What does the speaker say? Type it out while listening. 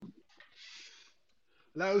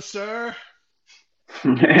Hello, sir.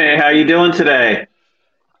 Hey, how you doing today?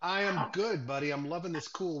 I am good, buddy. I'm loving this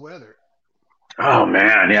cool weather. Oh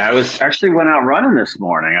man, yeah, I was actually went out running this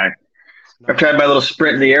morning. After I had my little Nice.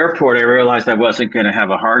 sprint in the airport, I realized I wasn't going to have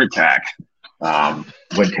a heart attack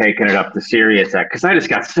when taking it up to Sirius because I just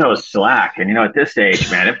got so slack. And at this age,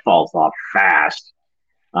 man, it falls off fast.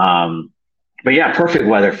 Um, but yeah, perfect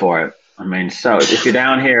weather for it. I mean, so if you're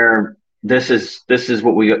down here, this is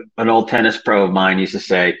what we an old tennis pro of mine used to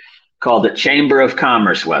say, called it Chamber of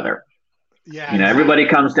Commerce weather. Yeah, Everybody exactly.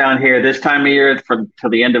 comes down here this time of year from till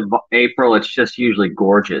the end of April. It's just usually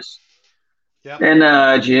gorgeous. Yep.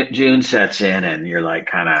 Then June sets in, and you're like,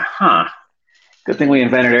 kind of, huh? Good thing we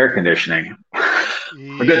invented air conditioning.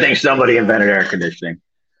 A good thing Yep, somebody invented exactly. air conditioning.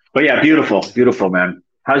 But yeah, beautiful, Exactly. beautiful, man.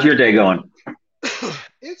 How's your day going?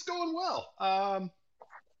 It's going well.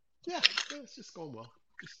 Yeah, it's just going well.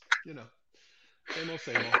 Just, you know, same old,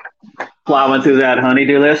 same old. Plowing Um, through that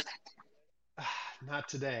honeydew list. not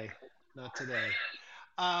today. Not today.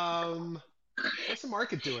 Um, what's the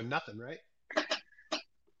market doing? Nothing, right?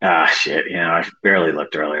 Ah, shit. I barely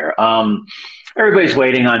looked earlier. Everybody's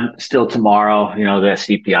waiting on still tomorrow. The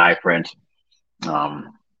CPI print.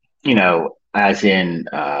 Um, as in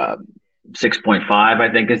 6.5,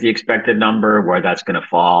 I think is the expected number where that's going to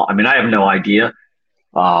fall. I mean, I have no idea.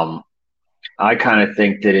 Um, I kind of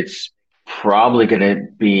think that it's probably going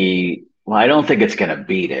to be, well, I don't think it's going to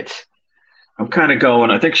beat it. I'm kind of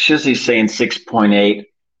going, I think Shizzy's saying 6.8.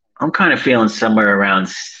 I'm kind of feeling somewhere around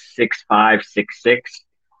 6.5,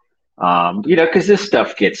 6.6. Because this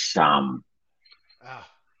stuff gets Ah,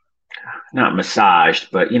 not massaged,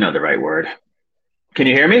 but you know the right word. Can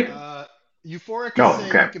you hear me? uh, Euphoric is Oh,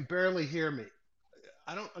 saying he okay. can barely hear me.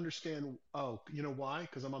 I don't understand. Oh, you know why?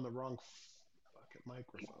 Because I'm on the wrong fucking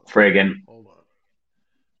microphone. Friggin'. Hold on.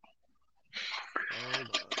 Hold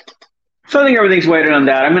on. So I think everything's waiting on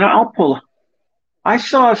that. I mean, I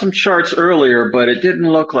saw some charts earlier, but it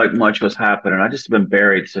didn't look like much was happening. I just been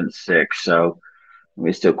buried since six, so let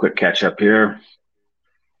me still quick catch up here.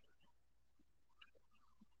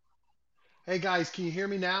 Hey guys, can you hear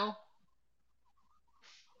me now?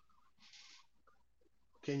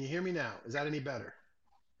 Can you hear me now? Is that any better?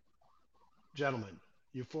 Gentlemen,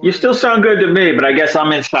 You still Euphoric, sound good to me, but I guess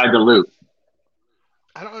I'm inside the loop.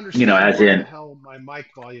 I don't understand As why the in, hell my mic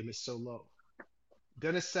volume is so low.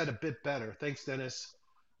 Dennis said a bit better. Thanks, Dennis.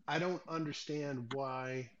 I don't understand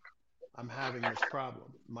why I'm having this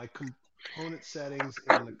problem. My component settings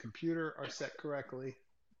in the computer are set correctly.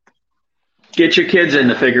 get your kids in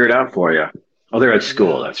to Uh, figure it out for you. Oh, they're at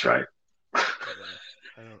school. yeah, That's right. yeah.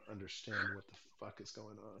 I don't understand what the fuck is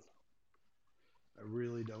going on. I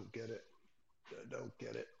really don't get it. I don't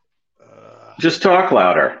get it. Uh, Just talk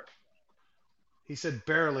louder. he said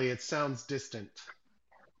barely. It sounds distant.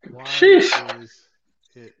 Why Sheesh. is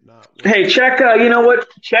it not Hey, working? check. You know what?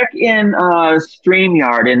 Check in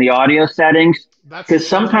Streamyard in the audio settings because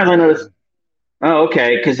That's what I'm sometimes I notice. doing. Oh,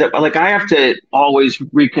 okay. Because like I have to always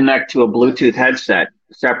reconnect to a Bluetooth Yes. headset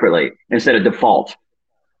separately instead of default.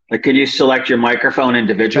 Like, could you select your microphone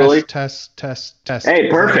individually? Test, test, test, test. Hey,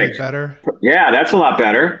 Is that any perfect. better? Yeah, that's a lot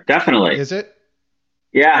better. Definitely. Is it?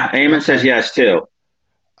 Yeah, Eamon says Okay. yes too.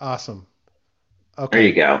 Awesome. There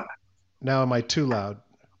you Okay. go. Now am I too loud?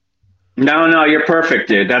 No, no, you're perfect,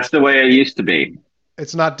 dude. That's the way it It used to be.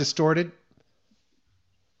 it's not distorted?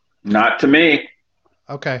 Not to me.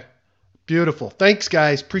 Okay. Beautiful. Thanks,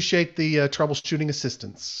 guys. Appreciate the troubleshooting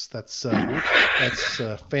assistance. That's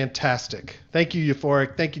fantastic. Thank you,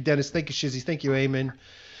 Euphoric. Thank you, Dennis. Thank you, Shizzy. Thank you, Eamon.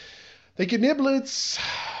 Thank you, Niblets.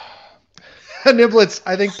 Niblets,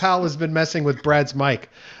 I think Pal has been messing with Brad's mic.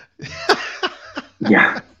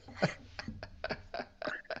 Yeah.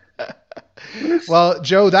 Well,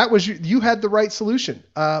 Joe, that was you had the right solution.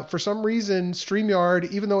 For some reason,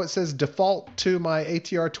 StreamYard, even though it says default to my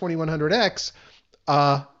ATR 2100X,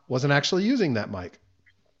 wasn't actually using that mic.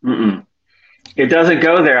 Mm-mm. It doesn't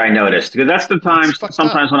go there, I noticed. Because that's the It's times fucked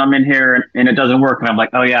sometimes up. when I'm in here and it doesn't work and I'm like,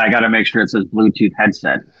 oh yeah, I gotta make sure it says Bluetooth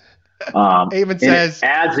headset. Eamon And it says,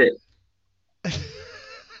 adds it.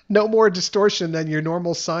 no more distortion than your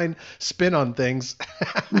normal sine spin on things.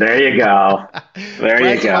 There you go. There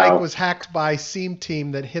you Brad's mic go. was hacked by same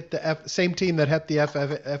team that hit the same team that hit the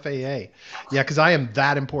FAA. Yeah, because I am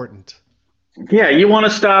that important. Yeah, you want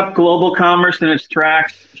to stop global commerce in its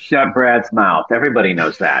tracks? Shut Brad's mouth. Everybody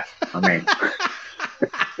knows that. I mean,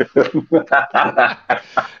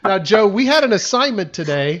 Now, Joe, we had an assignment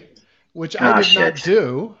today, which I ah, did not shit.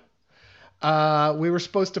 do. We were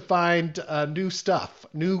supposed to find new stuff,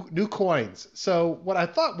 new coins. So what I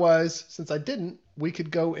thought was, since I didn't, we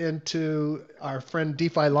could go into our friend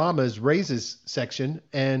DeFi Llama's raises section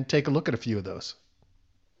and take a look at a few of those.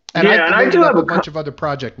 And I Yeah, and I loaded do up have a a bunch of other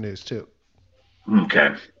project news too.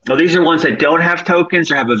 okay. Well, these are ones that don't have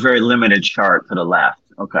tokens or have a very limited chart to the left.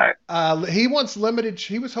 Okay. He wants limited.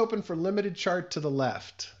 He was hoping for limited chart to the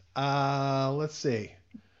left. Let's see.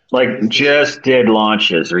 What Like is this? just did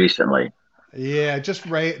launches recently. Yeah, just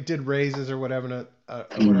did raises or whatever, or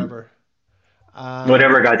Mhm. whatever. Um,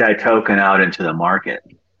 Whatever got that token out into the market.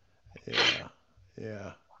 yeah,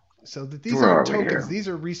 yeah. So these Where aren't are we tokens. here? These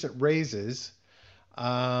are recent raises.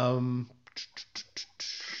 Um,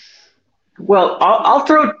 Well, I'll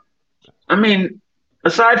throw. I mean,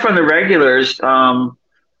 aside from the regulars, don't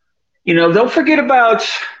forget about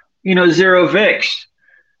zero VIX.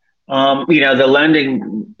 The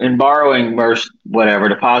lending and borrowing or whatever,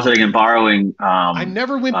 depositing and borrowing I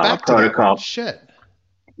never went back to that one. protocol. Shit.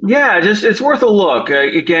 Yeah, just it's worth a look.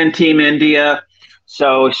 Again, Team India,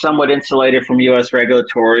 so somewhat insulated from U.S.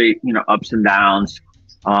 regulatory, ups and downs.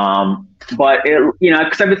 But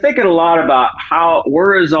because I've been thinking a lot about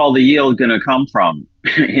where is all the yield going to come from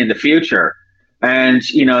in the future, and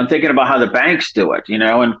and thinking about how the banks do it.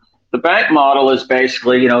 And the bank model is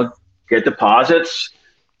basically, get deposits,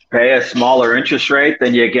 pay a smaller interest rate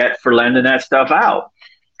than you get for lending that stuff out,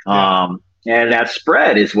 Yeah. and that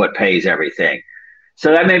spread is what pays everything.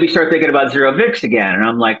 So that made me start thinking about zero VIX again. And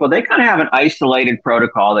I'm like, well, they kind of have an isolated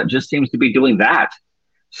protocol that just seems to be doing that.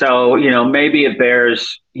 So, maybe it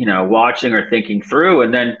bears, watching or thinking through.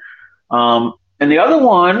 And the other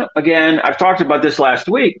one, again, I've talked about this last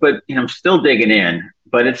week, but, I'm still digging in.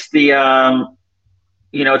 But it's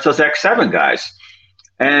it's those X7 guys.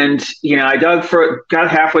 And, I got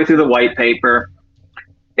halfway through the white paper.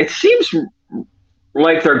 It seems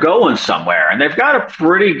like they're going somewhere, and they've got a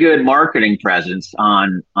pretty good marketing presence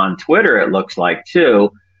on Twitter. It looks like too,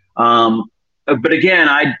 but again,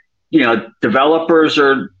 developers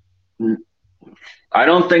are. I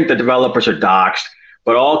don't think the developers are doxxed,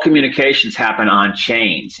 but all communications happen on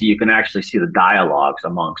chain, so you can actually see the dialogues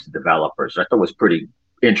amongst the developers. I thought it was pretty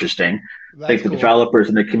interesting. I That's think the cool. developers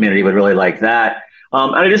in the community would really like that,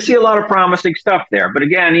 and I just see a lot of promising stuff there. But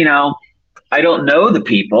again, I don't know the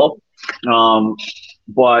people, um,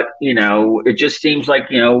 but it just seems like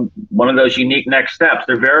one of those unique next steps.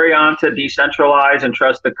 They're very on to decentralize and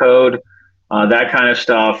trust the code, that kind of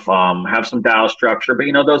stuff. Have some DAO structure, but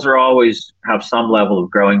those are always have some level of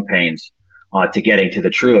growing pains to getting to the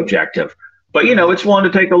true objective. But Right. it's one to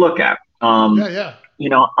take a look at. Yeah,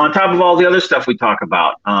 yeah. On top of all the other stuff we talk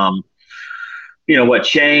about. What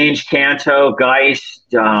Change, Canto, Geist,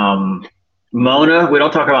 Mona. We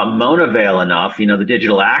don't talk about Mona Veil enough. The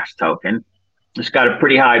digital axe token. It's got a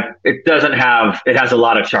pretty high. It doesn't have. It has a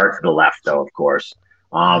lot of chart to the left, though, of course.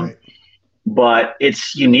 Right. But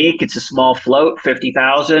it's unique. It's a small float,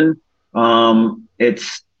 50,000.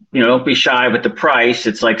 It's don't be shy with the price.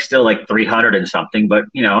 It's like still like 300 and something, but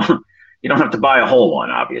you don't have to buy a whole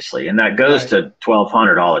one, obviously, and that goes Right. to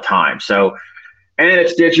 1,200 all the time. So and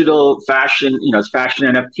it's digital fashion, it's fashion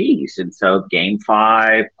NFTs. And so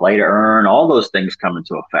GameFi, play to earn, all those things come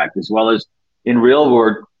into effect, as well as in real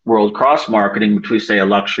world cross marketing between, say, a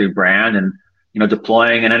luxury brand and,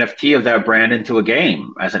 deploying an NFT of that brand into a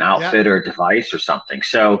game as an Yeah. outfit or a device or something.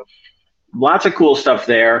 So lots of cool stuff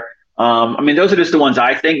there. Those are just the ones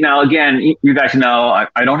I think. Now, again, you guys know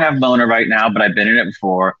I don't have Mona right now, but I've been in it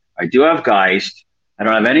before. I do have Geist. I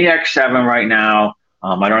don't have any X7 right now.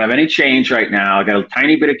 I don't have any change right now. I got a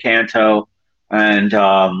tiny bit of Canto, and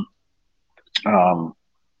um,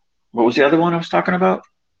 what was the other one I was talking about?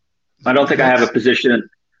 I don't think I have a Vix. position.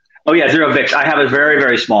 Oh yeah, Zero VIX. I have a very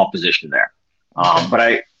very small position there, Okay. but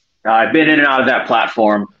I've been in and out of that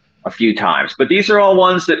platform a few times. But these are all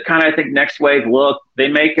ones that kind of I think next wave look they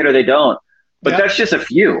make it or they don't. But Yep. that's just a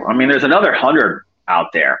few. There's another 100 out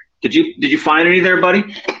there. Did you find any there,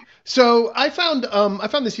 buddy? So I found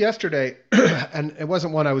this yesterday, and it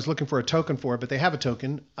wasn't one I was looking for a token for, but they have a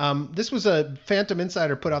token. This was a Phantom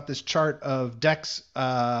Insider put out this chart of Dex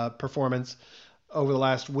performance over the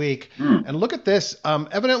last week, Hmm. and look at this.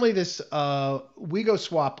 Evidently, this Wego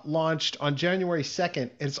swap launched on January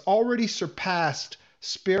 2nd. It's already surpassed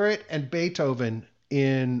Spirit and Beethoven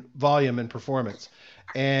in volume and performance.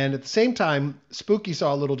 And at the same time, Spooky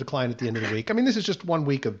saw a little decline at the end of the week. I mean, this is just 1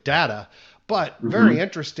 week of data, but very Mm-hmm.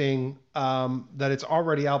 interesting that it's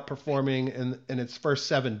already outperforming in its first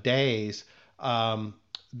 7 days.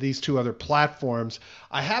 These two other platforms.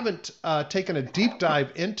 I haven't taken a deep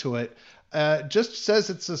dive into it. Just says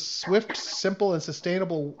it's a swift, simple, and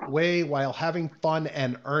sustainable way while having fun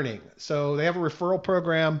and earning. So they have a referral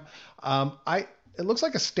program. I It looks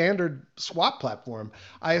like a standard swap platform.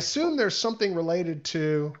 I assume there's something related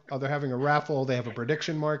to. Oh, they're having a raffle. They have a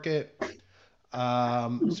prediction market.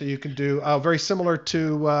 So you can do very similar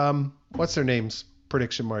to what's their names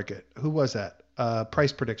prediction market. Who was that?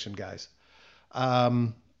 Price prediction guys.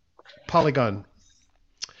 Um, Polygon.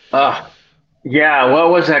 Oh, yeah. What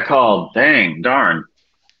was that called? Dang, darn.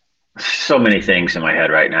 So many things in my head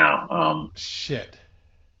right now. Shit.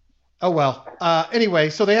 Oh well. Anyway,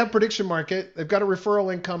 so they have prediction market. They've got a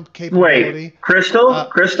referral income Wait, capability. Crystal? Uh,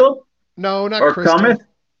 Crystal? no, not Or Cometh? Crystal.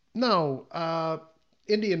 No.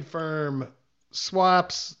 Indian firm.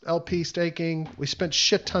 Swaps, LP staking. We spent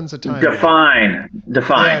shit tons of time there. Define. Yeah,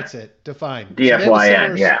 Define. that's it. Define. So they have a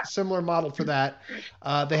DFYN. Yeah. similar model for that.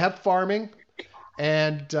 They have farming,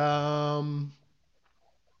 and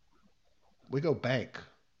we go bank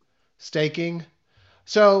staking.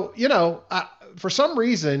 So for some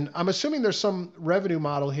reason, I'm assuming there's some revenue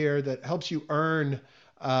model here that helps you earn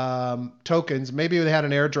tokens. Maybe they had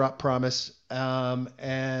an airdrop promise,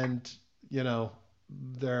 and you know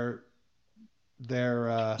they're they're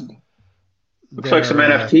uh, Looks like some they're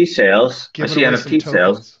NFT sales. I giving see away some NFT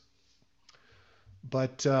sales. tokens.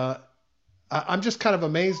 But I'm just kind of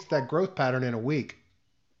amazed at that growth pattern in a week.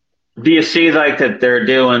 Do you see like that they're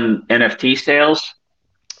doing NFT sales?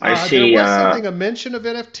 I There see was something, a mention of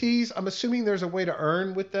NFTs. I'm assuming there's a way to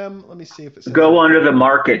earn with them. Let me see if it says go under anything. the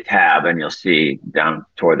market tab and you'll see down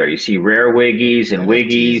toward there. You see rare wiggies and NFTs and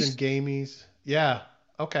wiggies. gamies. Yeah.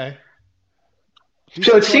 Okay.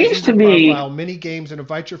 So it Decentralized seems to user me, profile, mini games, and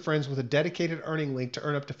invite your friends with a dedicated earning link to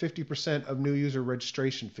earn up to 50% of new user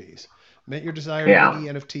registration fees. Mint your desired yeah. wiggy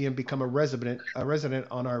NFT and become a resident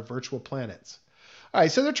on our virtual planets. All right,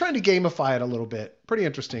 so they're trying to gamify it a little bit. Pretty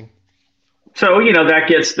interesting. So, that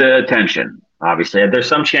gets the attention, obviously. There's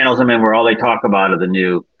some channels I'm in where all they talk about are the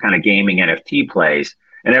new kind of gaming NFT plays,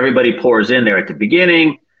 and everybody pours in there at the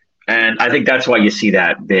beginning. And I think that's why you see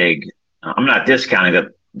that big. I'm not discounting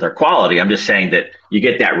their quality. I'm just saying that you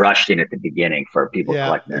get that rushed in at the beginning for people Yeah,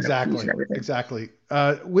 collecting their NFTs and exactly, everything. exactly.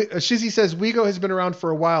 Shizzy says Wigo has been around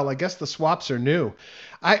for a while. I guess the swaps are new.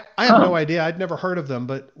 I have no Huh. idea. I'd never heard of them,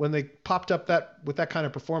 but when they popped up that with that kind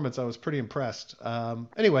of performance, I was pretty impressed.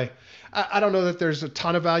 Anyway, I don't know that there's a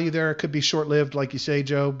ton of value there. It could be short lived, like you say,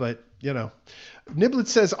 Joe. But Niblet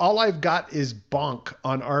says all I've got is bonk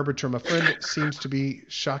on Arbitrum. A friend seems to be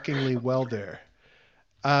shockingly well there.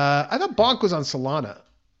 I thought bonk was on Solana.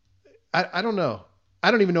 I don't know. I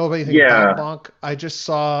don't even know anything about Yeah. Bonk. I just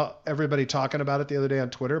saw everybody talking about it the other day on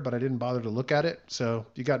Twitter, but I didn't bother to look at it. So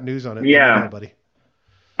if you got news on it, let me know, Yeah. buddy.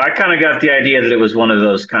 I kind of got the idea that it was one of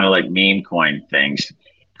those kind of like meme coin things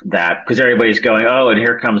that because everybody's going, oh, and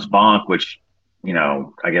here comes Bonk, which,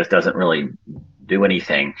 I guess doesn't really do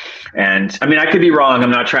anything. And I mean, I could be wrong. I'm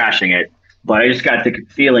not trashing it, but I just got the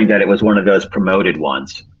feeling that it was one of those promoted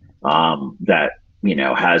ones that,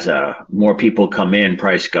 has a more people come in,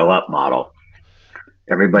 price go up model.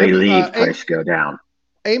 Everybody leave, price go down.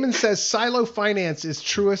 Eamon says Silo Finance is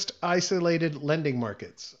truest isolated lending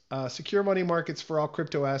markets. Secure money markets for all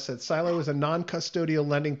crypto assets. Silo is a non-custodial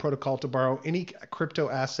lending protocol to borrow any crypto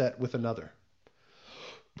asset with another.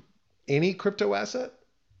 Any crypto asset?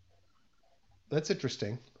 That's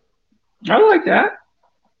interesting. I like that.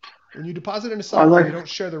 When you deposit into I Silo, like you don't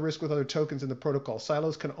share the risk with other tokens in the protocol.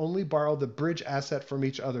 Silos can only borrow the bridge asset from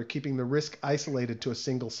each other, keeping the risk isolated to a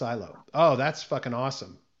single silo. Oh, that's fucking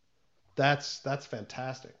awesome. That's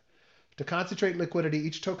fantastic. To concentrate liquidity,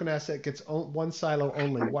 each token asset gets one silo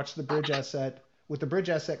only. Watch the bridge asset. With the bridge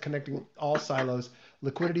asset connecting all silos,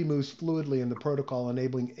 liquidity moves fluidly in the protocol,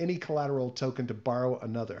 enabling any collateral token to borrow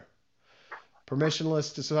another.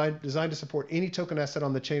 Permissionless, designed to support any token asset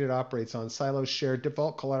on the chain it operates on. Silos share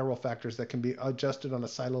default collateral factors that can be adjusted on a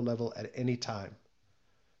silo level at any time.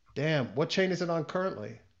 Damn, what chain is it on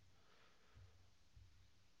currently?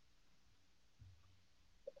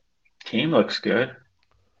 team looks good.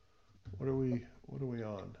 What are we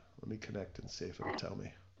on? Let me connect and see if it'll tell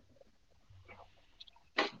me.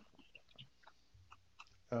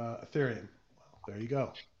 Ethereum. Well, there you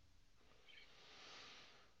go.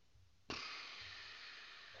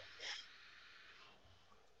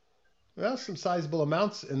 Well, some sizable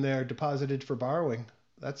amounts in there deposited for borrowing.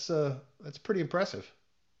 That's pretty impressive.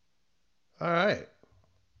 All right.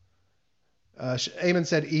 Eamon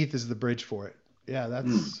said ETH is the bridge for it. Yeah,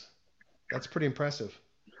 Hmm. that's pretty impressive.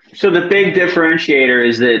 So the All big right. differentiator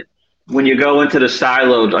is that when you go into the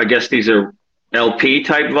siloed, I guess these are LP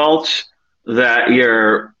type vaults that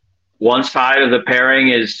your one side of the pairing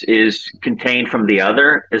is contained from the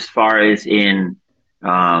other as far as in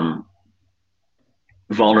um,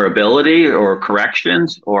 vulnerability or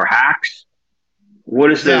corrections or hacks.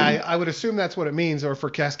 What is Yeah, the I would assume that's what it means, or for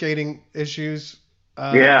cascading issues.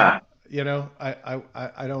 Uh, yeah?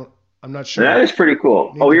 I don't. I'm not That sure. is pretty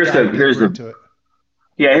cool. Need Oh, to here's the dive here's deeper the into it.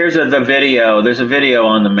 yeah, here's the video. There's a video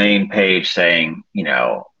on the main page saying,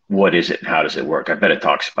 what is it and how does it work? I bet it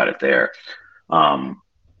talks about it there. No,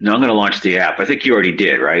 I'm going to launch the app. I think you already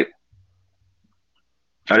did, right?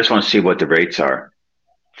 I just want to see what the rates are.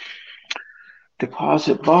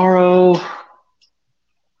 Deposit, borrow.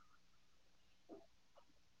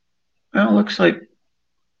 Well, it looks like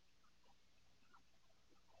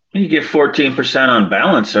you get 14% on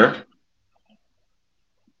Balancer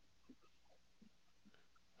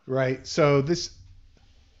Right. So this,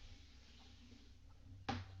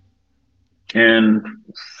 and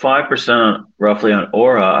 5% roughly on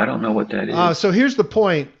Aura. I don't know what that is. so here's the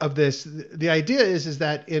point of this. The idea is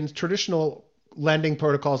that in traditional lending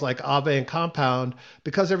protocols like Aave and Compound,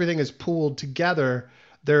 because everything is pooled together,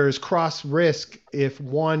 there's cross risk if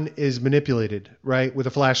one is manipulated, right, with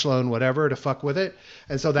a flash loan, whatever, to fuck with it.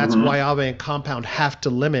 And so that's why Mm-hmm. Aave and Compound have to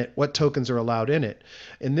limit what tokens are allowed in it.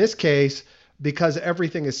 In this case, because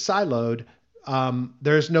everything is siloed,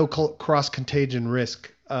 there's no cross contagion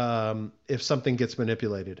risk if something gets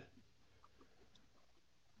manipulated.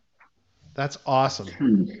 That's awesome.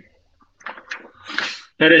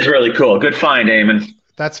 That is really cool. Good find, Eamon.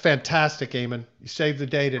 That's fantastic, Eamon. You saved the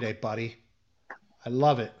day today, buddy. I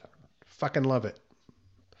love it. Fucking love it.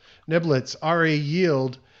 Niblets, RE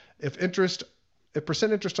yield. If interest, if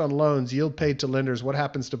percent interest on loans, yield paid to lenders, what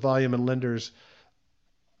happens to volume and lenders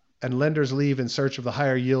leave in search of the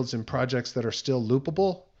higher yields in projects that are still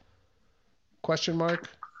loopable? Question mark.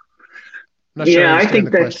 I'm not sure I Yeah, I understand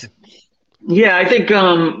the think that's question. Yeah, I think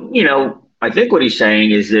I think what he's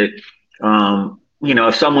saying is that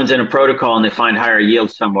if someone's in a protocol and they find higher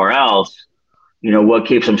yields somewhere else, what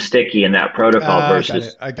keeps them sticky in that protocol I got it.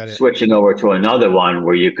 versus I got it. switching over to another one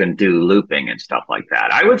where you can do looping and stuff like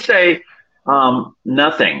that. I would say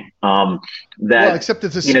nothing. Well, That except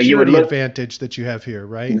it's a you would security look advantage that you have here,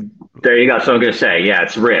 right? there. You go. So I'm going to say, yeah,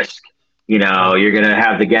 it's risk. Right. You're going to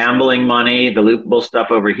have the gambling money, the loopable stuff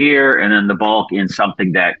over here, and then the bulk in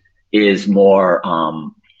something that is more,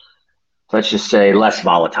 let's just say, less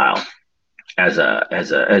volatile as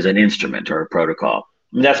an instrument or a protocol.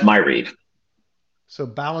 I mean, that's my read. So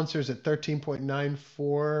balancers at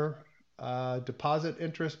 13.94 deposit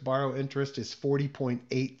interest, borrow interest is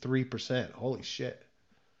 40.83%. Holy shit.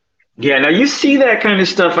 Yeah, now you see that kind of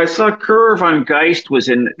stuff. I saw Curve on Geist was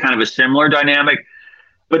in kind of a similar dynamic,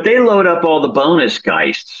 but they load up all the bonus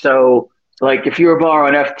Geist. So, like if you were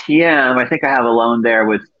borrowing FTM, I think I have a loan there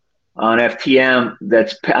with on FTM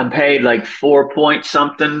that's I'm paid like 4 point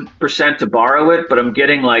something percent to borrow it, but I'm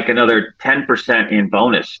getting like another 10% in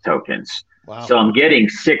bonus tokens. So Wow. I'm getting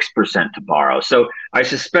 6% to borrow. So I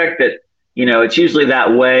suspect that it's usually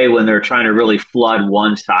that way when they're trying to really flood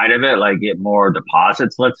one side of it, like get more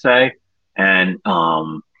deposits, let's say, and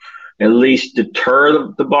at least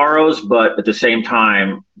deter the borrows, but at the same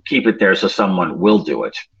time keep it there so someone will do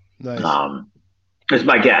it. Nice. Um, is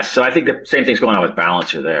my guess. So I think the same thing's going on with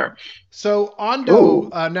Balancer there. So Ondo Ooh,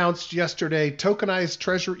 announced yesterday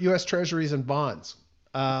tokenized U.S. Treasuries and bonds.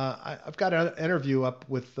 I've got an interview up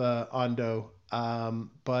with Ondo,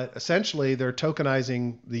 but essentially they're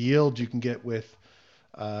tokenizing the yield you can get with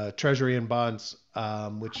Treasury and bonds,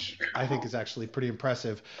 which I think is actually pretty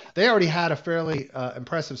impressive. They already had a fairly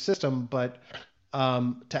impressive system, but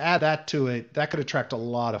to add that to it, that could attract a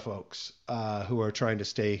lot of folks who are trying to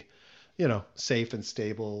stay, safe and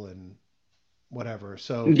stable and whatever.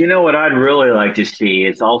 So you know what I'd really like to see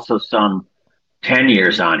is also some 10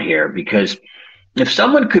 years on here because if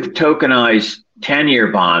someone could tokenize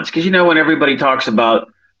 10-year bonds, because when everybody talks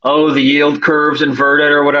about, oh, the yield curve's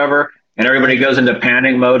inverted or whatever, and everybody right, goes into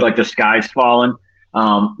panic mode like the sky's falling,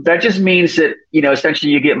 that just means that,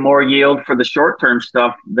 essentially you get more yield for the short term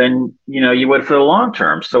stuff than, you would for the long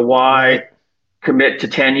term. So why right, commit to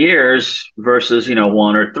 10 years versus,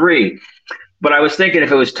 1 or 3? But I was thinking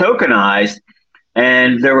if it was tokenized,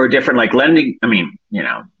 and there were different like lending. I mean,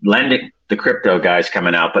 lending the crypto guys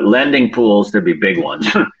coming out, but lending pools there'd be big ones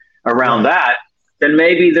around right. that. Then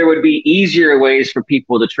maybe there would be easier ways for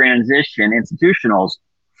people to transition institutionals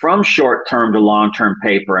from short term to long term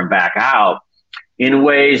paper and back out in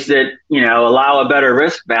ways that allow a better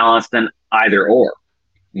risk balance than either or.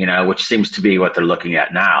 Which seems to be what they're looking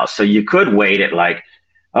at now. So you could weight it like,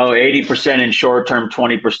 oh, 80% in short term,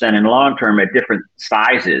 20% in long term at different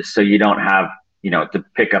sizes. So you don't have, to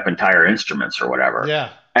pick up entire instruments or whatever. Yeah,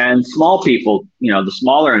 And small people, the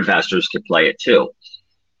smaller investors could play it too.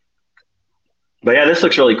 But yeah, this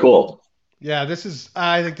looks really cool. yeah.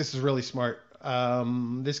 I think this is really smart.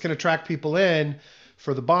 This can attract people in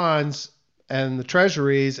for the bonds and the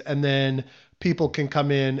treasuries, and then people can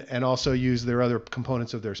come in and also use their other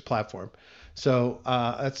components of their platform. So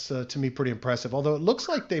that's to me pretty impressive. Although it looks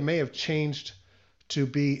like they may have changed to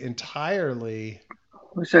be entirely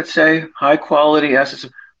What does that say? High quality assets.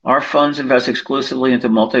 Our funds invest exclusively into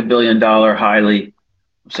multi-billion dollar,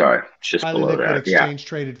 sorry, it's just highly below liquid that. Yeah. exchange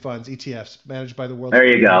traded funds (ETFs) managed by the world's There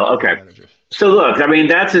you premier go. fund Okay. managers. So look, I mean,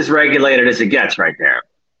 that's as regulated as it gets right there.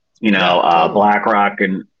 Yeah, totally. BlackRock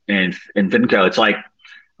and Finco. It's like,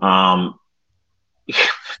 um,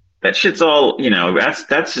 that shit's all,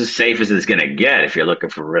 that's as safe as it's going to get if you're looking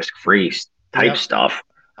for risk-free type Yep. stuff.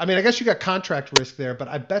 I mean, I guess you got contract risk there, but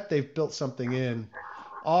I bet they've built something in.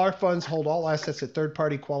 All our funds hold all assets at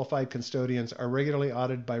third-party qualified custodians, are regularly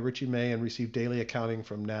audited by Richie May, and receive daily accounting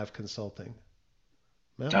from NAV Consulting.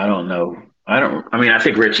 Well, I don't know. I mean, I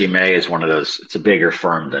think Richie May is one of those, it's a bigger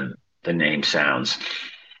firm than the name sounds.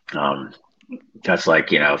 Um, that's like,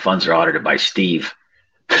 funds are audited by Steve.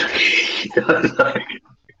 I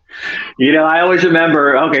always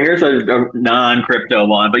remember, okay, here's a non-crypto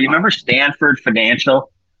one, but you remember Stanford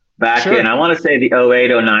Financial back in, sure. I want to say the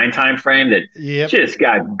 08, 09 timeframe that Yep. just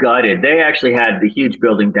got gutted. They actually had the huge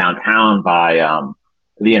building downtown by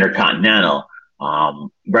the Intercontinental,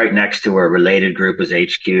 right next to where Related Group was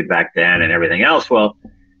HQ'd back then and everything else. Well,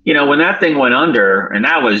 when that thing went under, and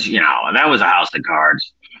that was a house of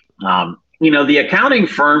cards. The accounting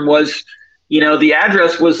firm was, the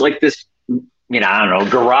address was like this, I don't know,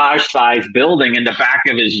 garage sized building in the back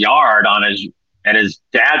of his yard at his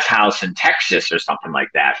dad's house in Texas or something like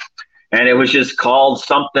that. And it was just called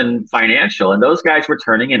something financial. And those guys were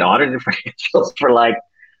turning in audited financials for like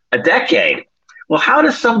a decade. Well, how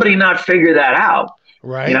does somebody not figure that out?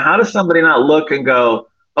 Right. How does somebody not look and go,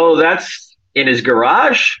 oh, that's in his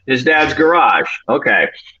garage, his dad's garage. Okay.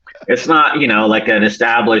 It's not, like an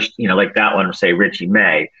established, like that one, say Richie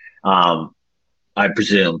May, I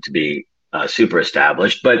presume to be super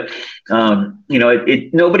established, but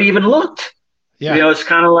nobody even looked. Yeah. It's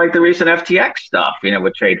kind of like the recent FTX stuff,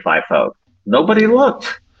 with TradeFi folk. Nobody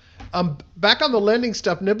looked. Back on the lending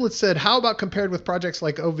stuff, Niblet said, how about compared with projects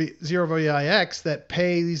like ZeroVIX that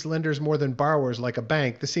pay these lenders more than borrowers like a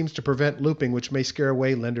bank? This seems to prevent looping, which may scare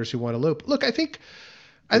away lenders who want to loop. Look, I think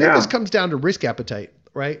this comes down to risk appetite,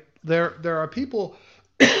 right? There are people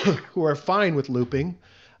who are fine with looping,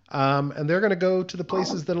 and they're going to go to the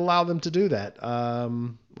places that allow them to do that.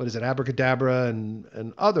 What is it, Abracadabra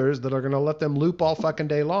and others that are going to let them loop all fucking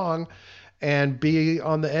day long and be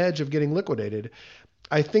on the edge of getting liquidated.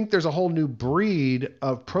 I think there's a whole new breed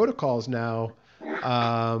of protocols now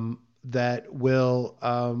that will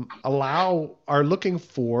are looking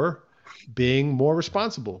for being more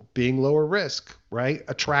responsible, being lower risk, right?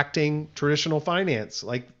 Attracting traditional finance,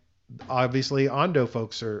 like obviously Ondo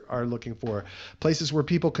folks are looking for places where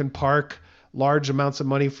people can park large amounts of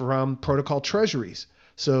money from protocol treasuries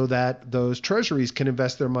so that those treasuries can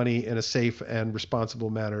invest their money in a safe and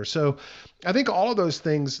responsible manner. So I think all of those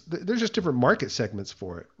things, there's just different market segments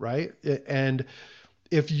for it, right? And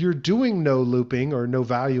if you're doing no looping or no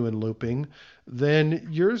value in looping, then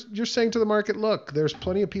you're saying to the market, look, there's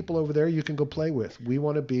plenty of people over there you can go play with. We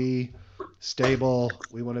want to be stable.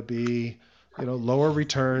 We want to be, lower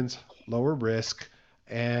returns, lower risk,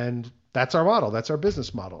 and that's our model. That's our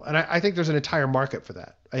business model. And I think there's an entire market for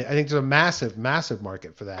that. I think there's a massive, massive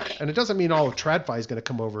market for that. And it doesn't mean all of TradFi is going to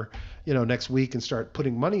come over, next week and start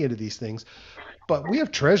putting money into these things. But we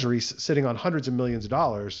have treasuries sitting on hundreds of millions of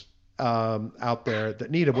dollars out there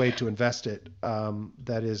that need a way to invest it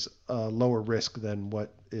that is lower risk than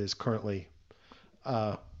what is currently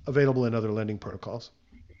available in other lending protocols.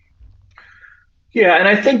 Yeah, and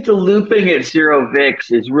I think the looping at Zero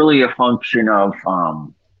VIX is really a function of,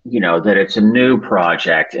 that it's a new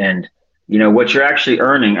project and, what you're actually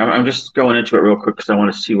earning. I'm just going into it real quick because I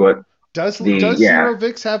want to see what Does yeah. Zero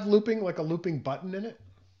VIX have looping, like a looping button in it?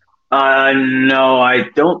 No, I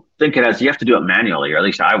don't think it has. You have to do it manually, or at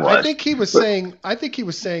least I was. I think he was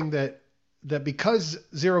saying that because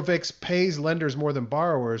Zero VIX pays lenders more than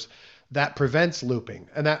borrowers, that prevents looping,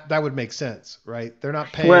 and that would make sense, right? They're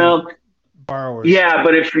not paying borrowers. Yeah,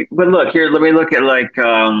 but look here. Let me look at like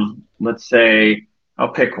let's say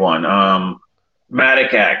I'll pick one.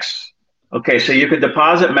 Matic X. Okay, so you could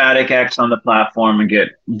deposit Matic X on the platform and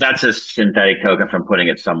that's a synthetic token from putting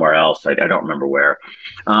it somewhere else. I don't remember where.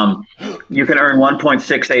 You can earn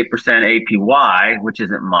 1.68% APY, which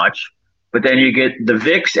isn't much, but then you get the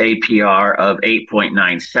VIX APR of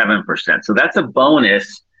 8.97%. So that's a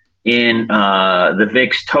bonus in the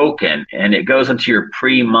VIX token, and it goes into your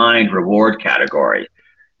pre-mined reward category.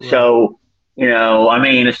 Right. So,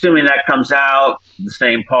 assuming that comes out the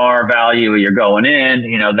same par value you're going in,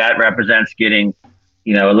 that represents getting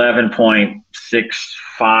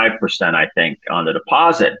 11.65%, I think, on the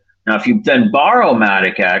deposit. Now, if you then borrow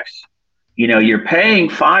Matic X, you're paying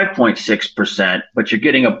 5.6%, but you're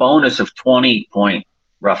getting a bonus of 20 point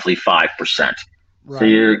roughly 5%. So Right.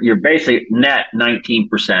 you're basically net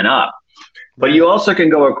 19% up. But you Right. also can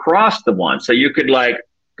go across the one. So you could like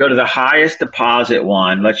go to the highest deposit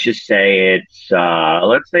one. Let's say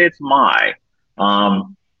it's my,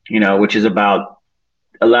 which is about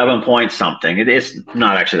 11 point something. It is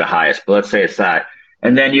not actually the highest, but let's say it's that.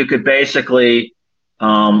 And then you could basically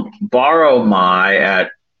borrow my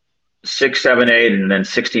at 678 and then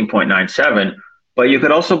 16.97. But you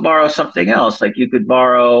could also borrow something else. Like you could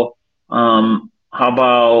borrow, how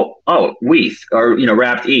about, WETH or,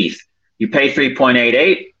 wrapped ETH. You pay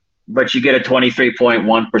 3.88, but you get a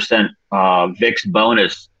 23.1% VIX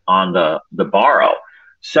bonus on the borrow. Right.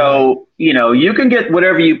 So, you can get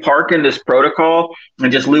whatever you park in this protocol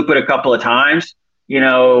and just loop it a couple of times. You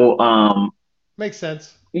know, Makes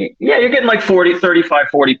sense. yeah, you're getting like 40, 35,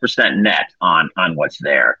 40% net on what's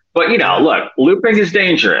there. But Yeah. look, looping is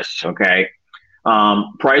dangerous. Okay.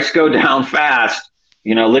 Price go down fast,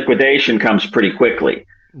 liquidation comes pretty quickly.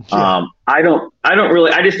 Yeah. I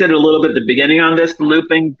just did a little bit at the beginning on this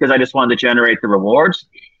looping because I just wanted to generate the rewards.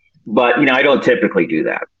 But I don't typically do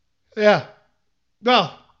that. Yeah.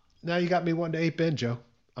 Well, now you got me wanting to ape in, Joe.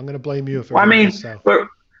 I'm going to blame you if Well, I everything goes mean, south. but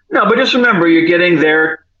no, but just remember you're getting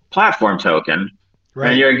their platform token and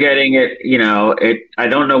Right. you're getting it, I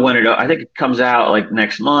don't know when I think it comes out like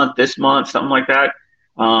next month, this month, something like that.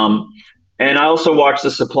 Um, and I also watch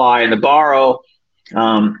the supply and the borrow,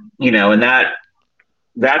 and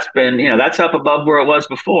that's been, that's up above where it was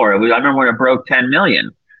before. I remember when it broke 10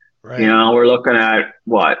 million, Right. we're looking at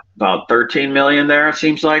what, about 13 million there, it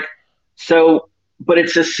seems like. So, but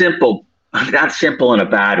it's a simple, not simple in a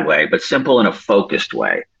bad way, but simple in a focused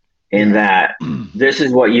way, in Yeah. that this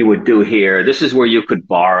is what you would do here. This is where you could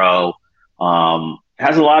borrow.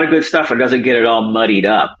 Has a lot of good stuff. It doesn't get it all muddied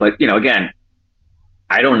up. But, again,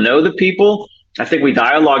 I don't know the people. I think we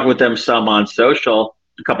dialogued with them some on social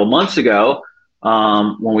a couple months ago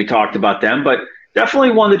when we talked about them, but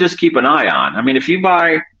definitely one to just keep an eye on. I mean, if you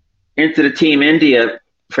buy into the Team India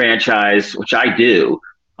franchise, which I do,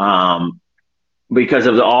 because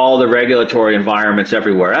of all the regulatory environments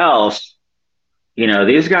everywhere else,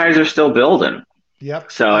 these guys are still building.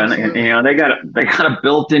 Yep. So, and Absolutely. they got a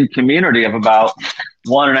built-in community of about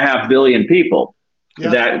 1.5 billion people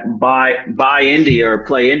Yep. that buy India or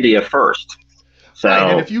play India first.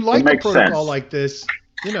 Right. And if So you it like a makes protocol sense. like this,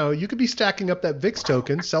 you could be stacking up that VIX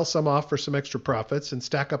token, sell some off for some extra profits, and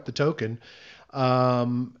stack up the token,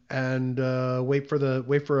 and wait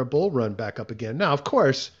for a bull run back up again. Now, of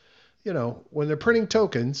course, when they're printing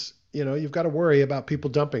tokens, you've got to worry about people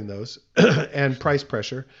dumping those and price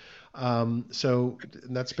pressure. So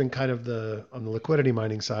that's been kind of on the liquidity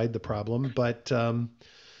mining side, the problem. But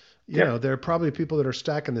Yep. there are probably people that are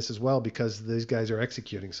stacking this as well because these guys are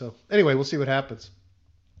executing. So anyway, we'll see what happens.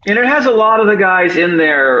 And it has a lot of the guys in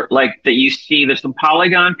there, like that you see. There's some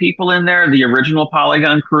Polygon people in there, the original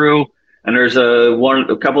Polygon crew, and there's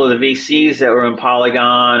a couple of the VCs that were in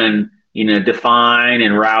Polygon, and Define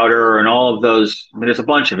and Router and all of those. I mean, there's a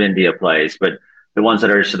bunch of India plays, but the ones that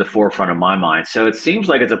are just to the forefront of my mind. So it seems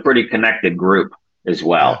like it's a pretty connected group as Yeah.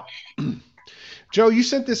 well. Joe, you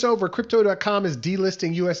sent this over. Crypto.com is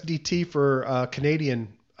delisting USDT for Canadian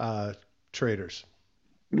traders.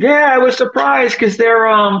 Yeah, I was surprised because they're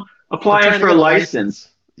They're applying trying to for a get a license license.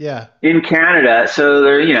 Yeah. in Canada, so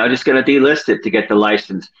they're just going to delist it to get the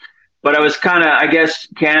license. But I was kind of, I guess,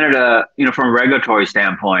 Canada, from a regulatory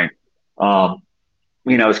standpoint, um,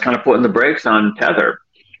 is kind of putting the brakes on Tether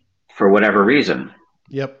for whatever reason.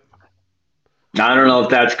 Yep. Now, I don't know if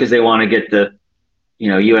that's because they want to get the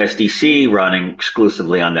USDC running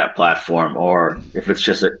exclusively on that platform, or if it's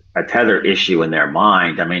just a Tether issue in their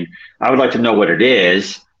mind. I mean, I would like to know what it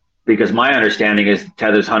is because my understanding is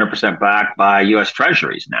Tether's 100% backed by U.S.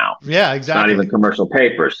 Treasuries now. Yeah, It's not even exactly. commercial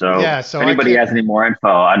paper. So Yeah, if so I anybody can't. has any more info,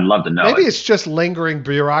 I'd love to know Maybe it. it's just lingering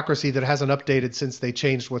bureaucracy that hasn't updated since they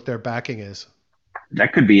changed what their backing is.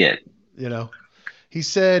 That could be it. You know,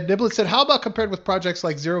 Niblet said, how about compared with projects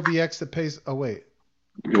like Zero VX that pays? Oh wait,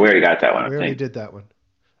 You already got that one, I we already think. did that one.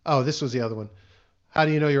 Oh, this was the other one. How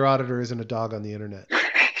do you know your auditor isn't a dog on the internet?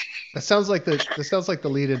 That sounds like the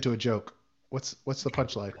lead into a joke. What's the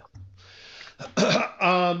punchline?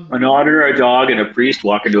 um, An auditor, a dog, and a priest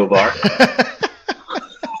walk into a bar.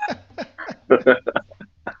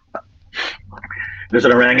 There's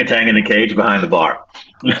an orangutan in a cage behind the bar.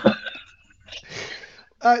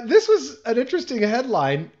 this was an interesting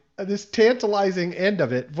headline. this tantalizing end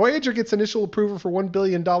of it. Voyager gets initial approval for $1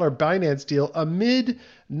 billion Binance deal amid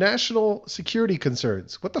national security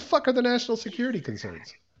concerns. What the fuck are the national security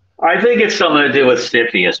concerns? I think it's something to do with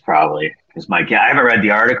CFIUS, probably. Is my guess. I haven't read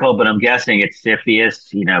the article, but I'm guessing it's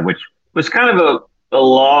CFIUS, which was kind of a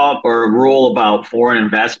law or a rule about foreign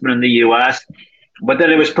investment in the U.S. But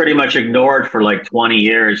then it was pretty much ignored for like 20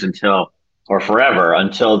 years until, or forever,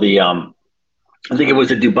 until I think it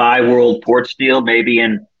was a Dubai World Ports deal, maybe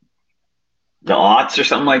in the aughts or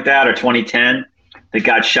something like that, or 2010, that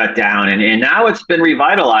got shut down. And now it's been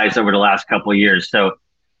revitalized over the last couple of years. So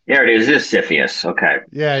there it is. This CFIUS. Okay.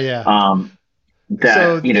 Yeah, yeah. Um,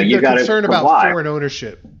 So that, you they're got to concerned about comply. foreign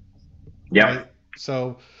ownership, Yep. right?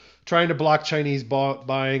 So trying to block Chinese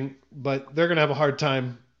buying, but they're going to have a hard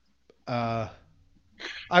time. Uh,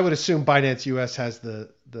 I would assume Binance US has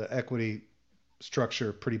the equity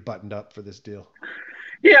structure pretty buttoned up for this deal.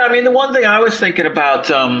 Yeah. I mean, the one thing I was thinking about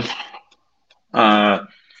uh,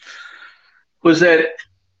 was that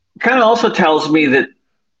kind of also tells me that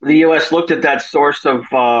the U.S. looked at that source of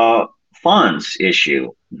funds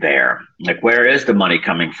issue there. Like, where is the money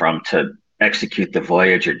coming from to execute the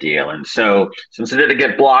Voyager deal? And so, since it didn't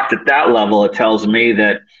get blocked at that level, it tells me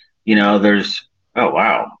that, there's, oh,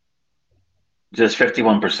 wow, just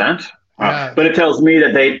 51%. Wow. Yeah, But it tells me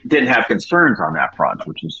that they didn't have concerns on that front,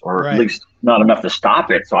 which is, or at right, least not enough to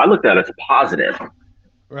stop it. So I looked at it as a positive.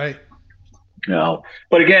 right. You know,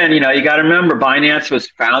 but again, you got to remember, Binance was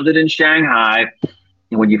founded in Shanghai.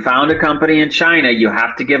 And when you found a company in China, you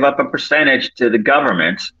have to give up a percentage to the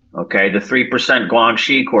government. Okay, the 3%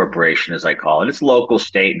 Guangxi Corporation, as I call it, it's local,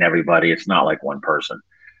 state, and everybody. It's not like one person.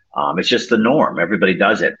 It's just the norm. Everybody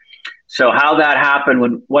does it. So how that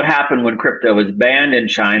happened what happened when crypto was banned in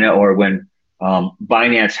China, or when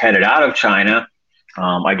Binance headed out of China?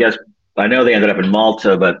 I guess I know they ended up in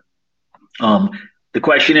Malta, but um, the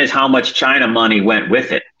question is how much China money went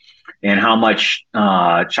with it, and how much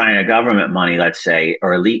China government money, let's say,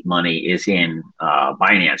 or elite money is in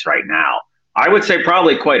Binance right now. I would say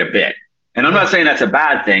probably quite a bit. And I'm Yeah, not saying that's a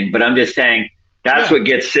bad thing, but I'm just saying that's yeah. what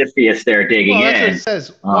gets CFIUS there digging Well, that's what it in.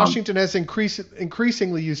 says. Um, Washington has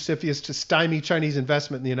increasingly used CFIUS to stymie Chinese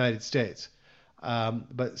investment in the United States.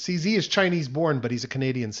 But CZ is Chinese born, but he's a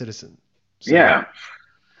Canadian citizen. So yeah,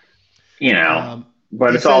 you know, um,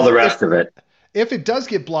 but it it's all says the rest of it. if it does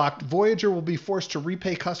get blocked, Voyager will be forced to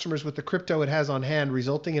repay customers with the crypto it has on hand,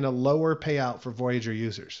 resulting in a lower payout for Voyager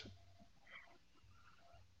users.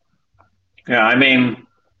 Yeah, I mean,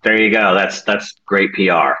 there you go. That's great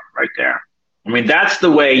PR right there. I mean, that's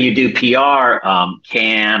the way you do PR,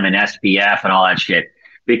 CAM and SPF and all that shit.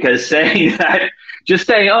 Because saying that, just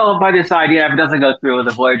saying, oh, by this idea, if it doesn't go through,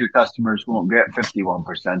 the Voyager customers won't get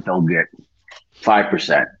 51%, they'll get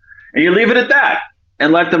 5%. And you leave it at that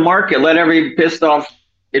and let the market, let every pissed off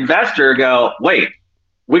investor go, wait,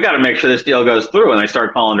 we got to make sure this deal goes through. And they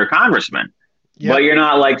start calling their congressman. But Yep. you're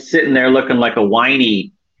not like sitting there looking like a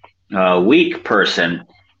whiny weak person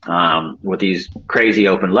with these crazy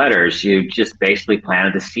open letters. You just basically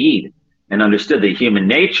planted the seed and understood that human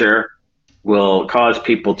nature will cause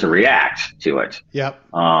people to react to it. Yep.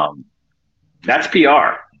 That's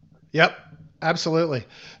PR. Yep. Absolutely.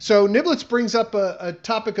 So Niblets brings up a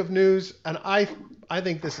topic of news, and I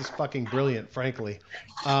think this is fucking brilliant, frankly.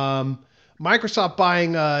 Microsoft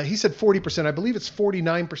buying, he said 40%. I believe it's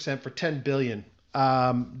 49% for $10 billion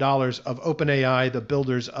dollars of OpenAI, the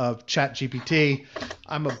builders of ChatGPT.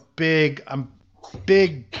 I'm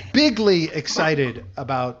bigly excited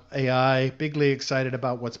about AI, bigly excited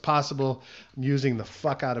about what's possible. I'm using the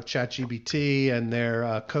fuck out of ChatGPT and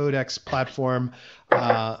their Codex platform.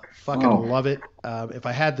 Fucking Oh, love it. If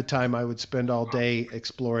I had the time, I would spend all day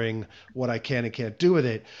exploring what I can and can't do with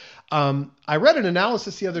it. I read an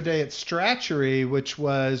analysis the other day at Stratchery, which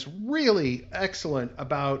was really excellent,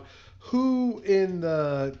 about who in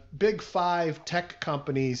the big five tech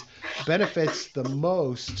companies benefits the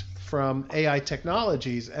most from AI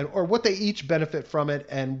technologies, and or what they each benefit from it,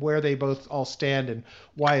 and where they both all stand and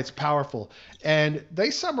why it's powerful. And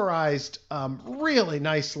they summarized really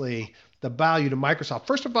nicely the value to Microsoft.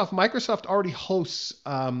 First of all, Microsoft already hosts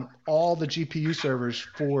all the GPU servers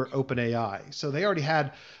for OpenAI, so they already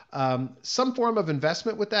had some form of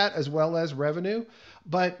investment with that as well as revenue.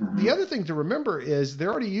 But the mm-hmm. other thing to remember is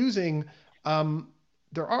um,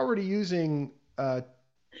 they're already using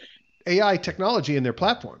AI technology in their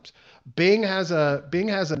platforms. Bing has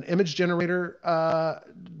an image generator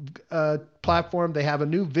platform. They have a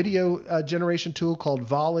new video generation tool called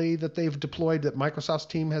Volley that they've deployed, that Microsoft's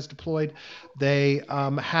team has deployed. They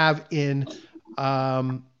have in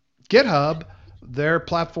GitHub, their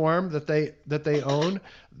platform that they own.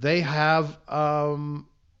 They have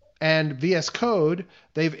And VS Code,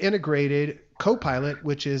 they've integrated Copilot,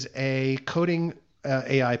 which is a coding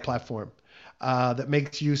AI platform that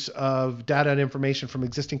makes use of data and information from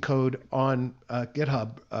existing code on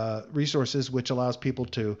GitHub resources, which allows people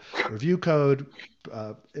to review code,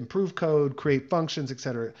 improve code, create functions,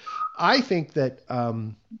 etc. I think that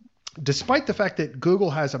despite the fact that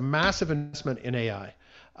Google has a massive investment in AI,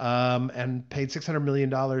 and paid $600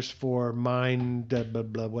 million for Mind, blah,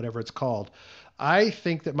 blah, whatever it's called. I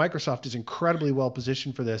think that Microsoft is incredibly well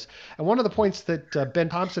positioned for this. And one of the points that Ben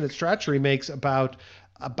Thompson at Stratchery makes about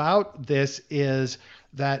this is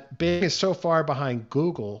that Bing is so far behind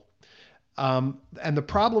Google. And the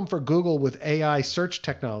problem for Google with AI search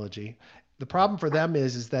technology, the problem for them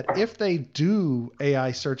is that if they do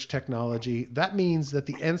AI search technology, that means that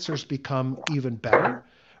the answers become even better,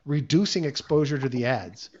 reducing exposure to the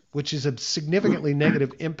ads, which is a significantly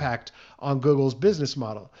negative impact on Google's business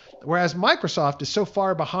model. Whereas Microsoft is so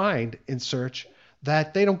far behind in search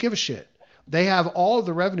that they don't give a shit. They have all of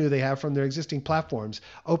the revenue they have from their existing platforms.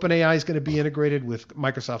 OpenAI is going to be integrated with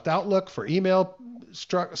Microsoft Outlook for email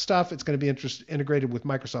stuff. It's going to be integrated with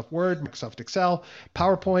Microsoft Word, Microsoft Excel,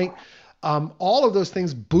 PowerPoint. All of those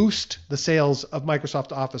things boost the sales of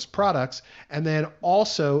Microsoft Office products. And then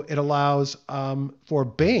also it allows for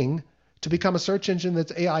Bing to become a search engine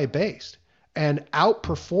that's AI based and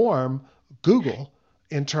outperform Google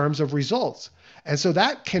in terms of results. And so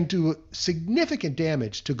that can do significant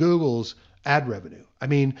damage to Google's ad revenue. I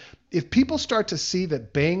mean, if people start to see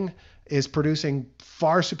that Bing is producing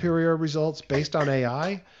far superior results based on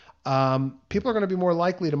AI, people are going to be more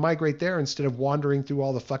likely to migrate there instead of wandering through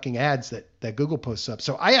all the fucking ads that Google posts up.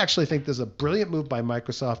 So I actually think this is a brilliant move by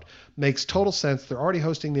Microsoft. Makes total sense. They're already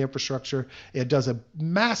hosting the infrastructure. It does a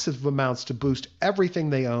massive amounts to boost everything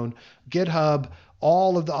they own, GitHub,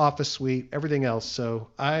 all of the Office suite, everything else. So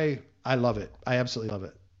I love it. I absolutely love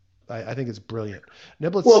it. I think it's brilliant.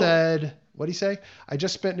 Niblet said, what did he say? I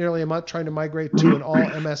just spent nearly a month trying to migrate to an all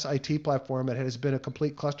MSIT platform. It has been a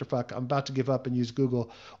complete clusterfuck. I'm about to give up and use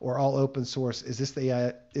Google or all open source. Is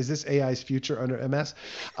this AI's future under MS?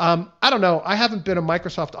 I don't know. I haven't been a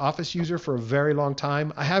Microsoft Office user for a very long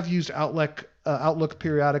time. I have used Outlook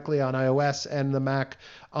periodically on iOS and the Mac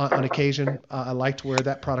on occasion. I liked where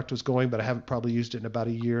that product was going, but I haven't probably used it in about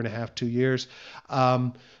a year and a half, 2 years.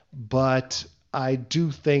 But I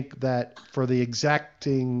do think that for the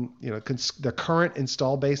exacting, the current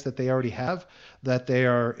install base that they already have, that they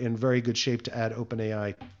are in very good shape to add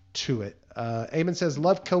OpenAI to it. Eamon says,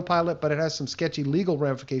 love Copilot, but it has some sketchy legal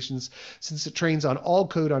ramifications since it trains on all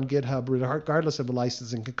code on GitHub, regardless of the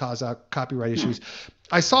license, and can cause copyright issues.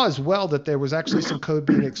 I saw as well that there was actually some code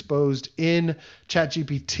being exposed in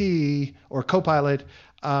ChatGPT or Copilot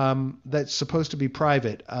that's supposed to be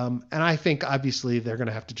private. And I think obviously they're going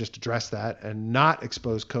to have to just address that and not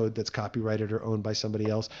expose code that's copyrighted or owned by somebody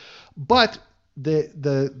else. But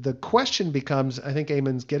the question becomes, I think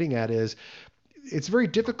Eamon's getting at, is it's very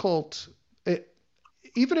difficult.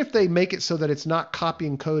 Even if they make it so that it's not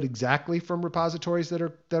copying code exactly from repositories that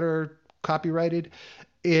are copyrighted,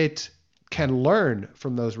 it can learn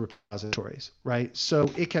from those repositories, right? So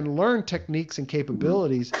it can learn techniques and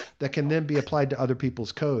capabilities that can then be applied to other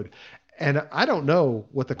people's code. And I don't know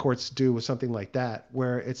what the courts do with something like that,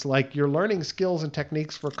 where it's like you're learning skills and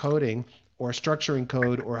techniques for coding or structuring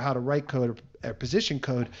code or how to write code or position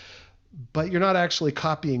code, but you're not actually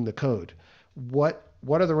copying the code. What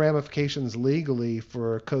are the ramifications legally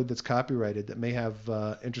for code that's copyrighted that may have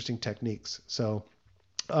interesting techniques? So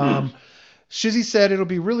Shizzy said it'll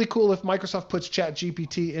be really cool if Microsoft puts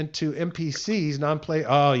ChatGPT into NPCs, non-play.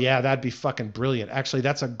 Oh, yeah, that'd be fucking brilliant. Actually,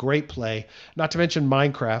 that's a great play. Not to mention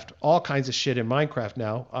Minecraft, all kinds of shit in Minecraft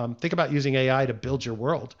now. Think about using AI to build your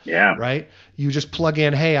world. Yeah. Right? You just plug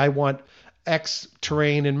in, hey, I want X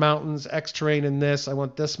terrain in mountains, X terrain in this. I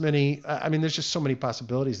want this many. I mean, there's just so many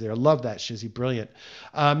possibilities there. I love that, Shizzy. Brilliant.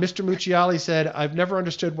 Mr. Mucciali said, I've never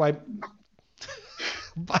understood why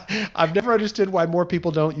more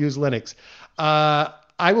people don't use Linux.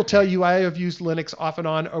 I will tell you, I have used Linux off and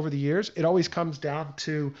on over the years. It always comes down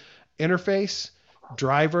to interface,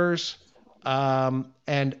 drivers,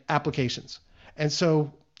 and applications. And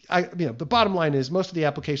so, the bottom line is most of the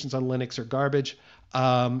applications on Linux are garbage.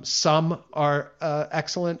 Some are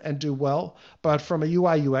excellent and do well, but from a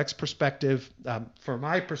UI UX perspective, from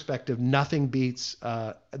my perspective, nothing beats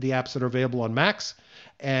the apps that are available on Macs.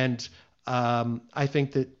 And I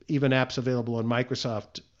think that even apps available on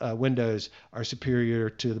Microsoft Windows are superior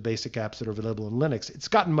to the basic apps that are available in Linux. It's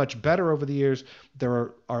gotten much better over the years.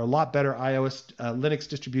 There are a lot better iOS Linux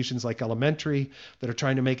distributions like Elementary that are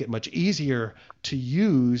trying to make it much easier to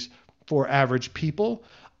use for average people.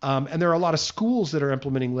 And there are a lot of schools that are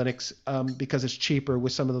implementing Linux because it's cheaper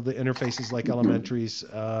with some of the interfaces like Elementaries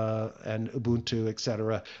and Ubuntu, et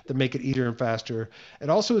cetera, that make it easier and faster. It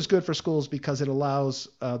also is good for schools because it allows,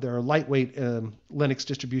 there are lightweight Linux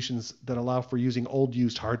distributions that allow for using old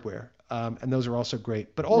used hardware. And those are also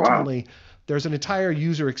great. But ultimately, there's an entire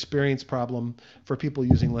user experience problem for people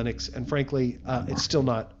using Linux, and frankly, it's still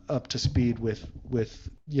not up to speed with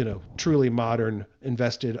truly modern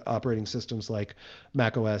invested operating systems like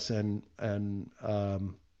Mac OS and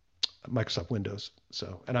Microsoft Windows.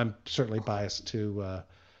 So, and I'm certainly biased to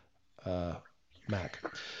Mac.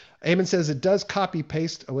 Eamon says it does copy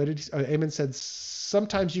paste. Oh, Eamon said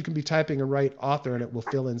sometimes you can be typing and write author and it will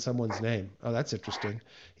fill in someone's name. Oh, that's interesting.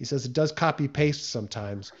 He says it does copy paste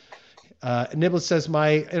sometimes. Niblet says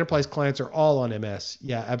my enterprise clients are all on MS.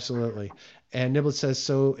 Yeah, absolutely. And Niblet says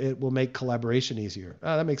so it will make collaboration easier.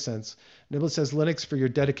 Oh, that makes sense. Niblet says Linux for your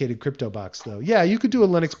dedicated crypto box, though. Yeah, you could do a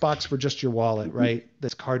Linux box for just your wallet, right?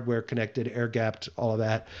 That's hardware connected, air gapped, all of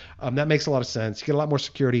that. That makes a lot of sense. You get a lot more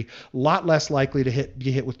security, a lot less likely to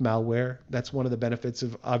be hit with malware. That's one of the benefits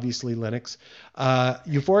of obviously Linux.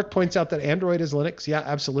 Euphoric points out that Android is Linux. Yeah,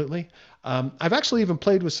 absolutely. I've actually even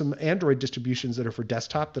played with some Android distributions that are for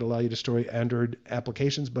desktop that allow you to store Android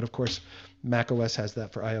applications, but of course, Mac OS has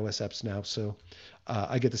that for iOS apps now. So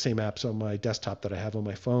I get the same apps on my desktop that I have on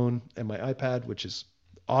my phone and my iPad, which is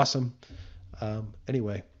awesome.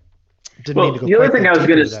 Anyway, didn't mean to go the other quite thing that I was deep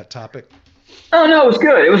going into to that topic. Oh no, it was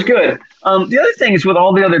good. It was good. The other thing is with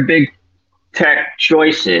all the other big tech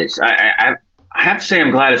choices, I have to say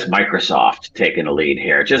I'm glad it's Microsoft taking the lead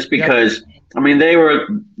here, just because I mean they were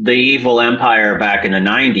the evil empire back in the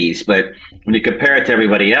 '90s, but when you compare it to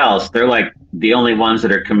everybody else, they're like the only ones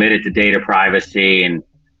that are committed to data privacy and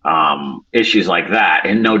issues like that,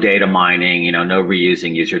 and no data mining, no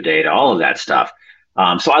reusing user data, all of that stuff.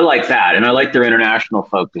 So I like that, and I like their international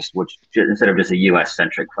focus, which instead of just a U.S.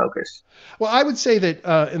 centric focus. Well, I would say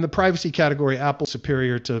that in the privacy category, Apple's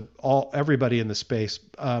superior to everybody in the space,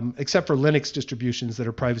 except for Linux distributions that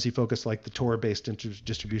are privacy focused, like the Tor-based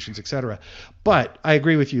distributions, et cetera. But I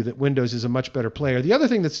agree with you that Windows is a much better player. The other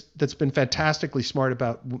thing that's been fantastically smart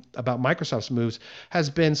about Microsoft's moves has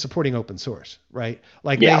been supporting open source, right?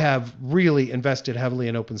 Like they have really invested heavily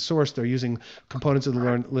in open source. They're using components of the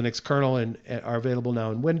Linux kernel and are available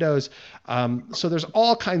now in Windows. So there's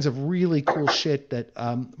all kinds of really cool shit that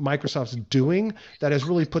Microsoft's doing that has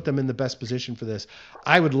really put them in the best position for this.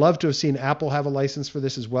 I would love to have seen Apple have a license for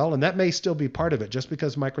this as well, and that may still be part of it. Just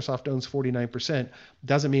because Microsoft owns 49%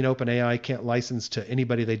 doesn't mean OpenAI can't license to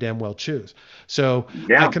anybody they damn well choose. So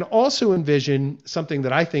I can also envision something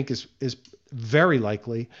that I think is very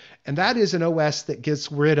likely, and that is an OS that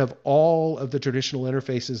gets rid of all of the traditional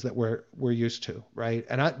interfaces that we're used to, right?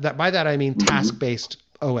 And by that I mean task-based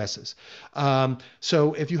OSs.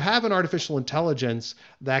 So if you have an artificial intelligence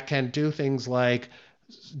that can do things like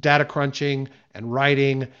data crunching and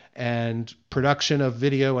writing and production of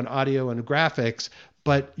video and audio and graphics,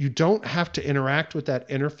 but you don't have to interact with that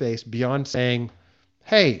interface beyond saying,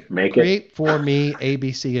 hey, create for me A,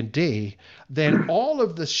 B, C, and D, then all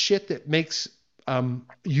of the shit that makes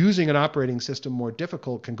using an operating system more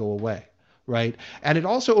difficult can go away. Right. And it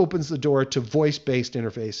also opens the door to voice-based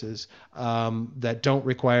interfaces that don't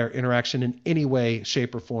require interaction in any way,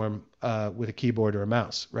 shape, or form with a keyboard or a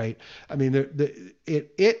mouse. Right. I mean,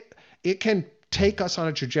 it can take us on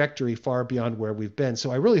a trajectory far beyond where we've been.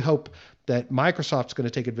 So I really hope that Microsoft's going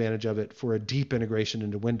to take advantage of it for a deep integration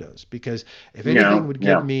into Windows, because if anything would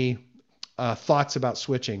give me thoughts about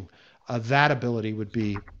switching, that ability would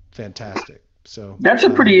be fantastic. So that's a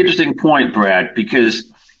pretty interesting point, Brad,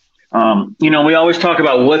 because we always talk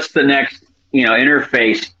about what's the next,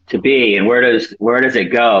 interface to be and where does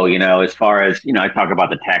it go, as far as, I talk about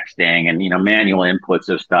the texting and, manual inputs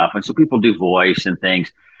of stuff. And so people do voice and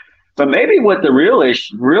things, but maybe what the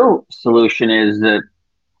real solution is that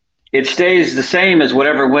it stays the same as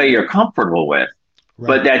whatever way you're comfortable with,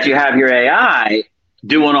 but that you have your AI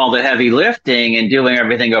doing all the heavy lifting and doing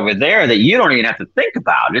everything over there that you don't even have to think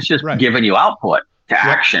about. It's just giving you output to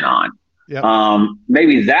action on.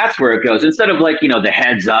 Maybe that's where it goes, instead of like, the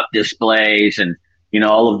heads up displays and,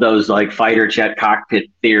 all of those like fighter jet cockpit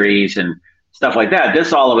theories and stuff like that.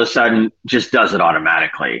 This all of a sudden just does it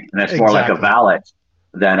automatically. And that's more like a valet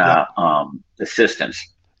than assistance.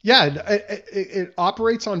 Yeah, it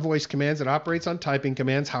operates on voice commands. It operates on typing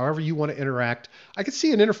commands, however you want to interact. I could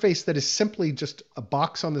see an interface that is simply just a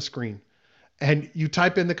box on the screen. and you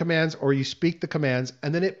type in the commands or you speak the commands,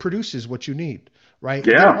 and then it produces what you need, right?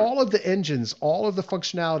 Yeah. And then all of the engines, all of the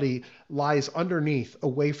functionality lies underneath,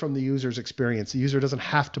 away from the user's experience. The user doesn't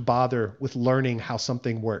have to bother with learning how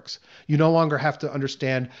something works. You no longer have to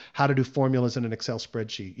understand how to do formulas in an Excel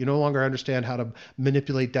spreadsheet. You no longer understand how to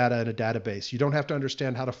manipulate data in a database. You don't have to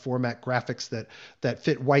understand how to format graphics that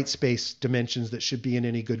fit white space dimensions that should be in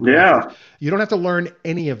any good graphic. You don't have to learn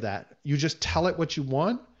any of that. You just tell it what you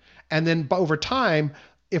want. And then over time,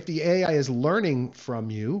 if the AI is learning from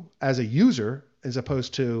you as a user, as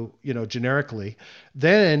opposed to, generically,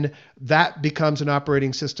 then that becomes an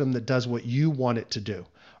operating system that does what you want it to do,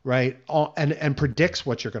 right? And predicts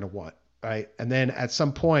what you're going to want, right? And then at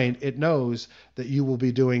some point, it knows that you will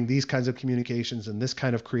be doing these kinds of communications and this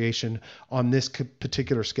kind of creation on this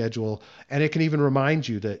particular schedule. And it can even remind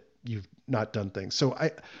you that you've not done things. So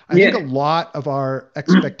I think a lot of our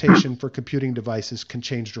expectation for computing devices can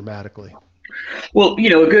change dramatically. Well,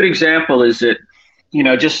 a good example is that,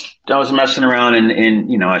 I was messing around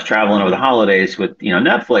and I was traveling over the holidays with,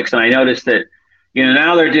 Netflix, and I noticed that,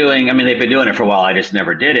 now they're doing, they've been doing it for a while. I just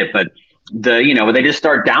never did it, but they just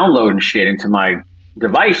start downloading shit into my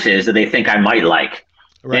devices that they think I might like.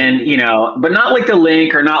 Right. And, but not like the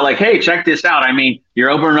link or not like, hey, check this out.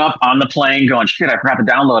 You're opening up on the plane going, shit, I forgot to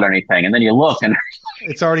download anything. And then you look and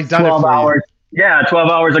it's already done 12 it for hours. You. Yeah,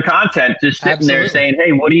 12 hours of content just sitting there saying,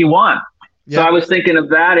 hey, what do you want? Yeah. So I was thinking of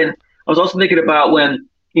that. And I was also thinking about when,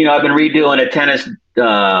 I've been redoing a tennis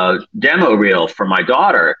demo reel for my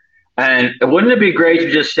daughter. And wouldn't it be great to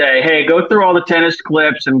just say, hey, go through all the tennis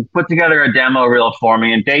clips and put together a demo reel for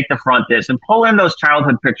me and date the front this and pull in those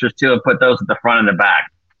childhood pictures too and put those at the front and the back.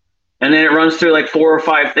 And then it runs through like 4 or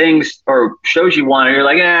 5 things or shows you one. And you're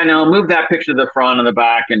like, no, move that picture to the front and the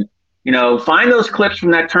back. And, find those clips from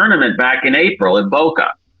that tournament back in April in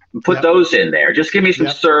Boca and put those in there. Just give me some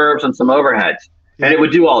serves and some overheads. And it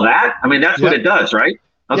would do all that. That's what it does, right?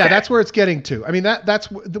 Okay. Yeah, that's where it's getting to.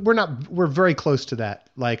 We're very close to that.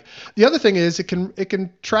 Like the other thing is it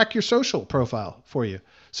can track your social profile for you.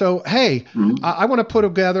 So, hey, I want to put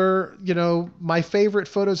together, my favorite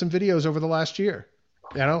photos and videos over the last year,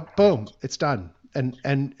 boom, it's done.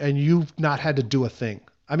 And you've not had to do a thing.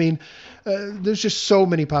 There's just so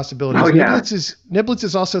many possibilities. Niblitz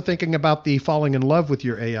is also thinking about the falling in love with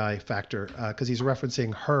your AI factor because he's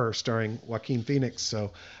referencing Her starring Joaquin Phoenix.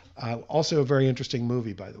 So also a very interesting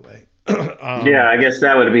movie, by the way. I guess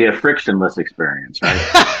that would be a frictionless experience, right?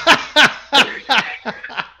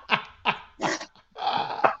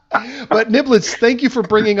 But Niblitz, thank you for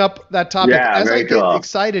bringing up that topic. As I get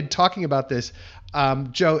excited talking about this,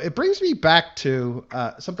 Joe, it brings me back to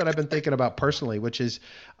something I've been thinking about personally, which is,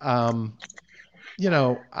 I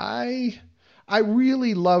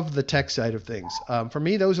really love the tech side of things. For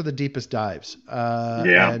me, those are the deepest dives.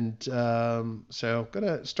 And so I'm going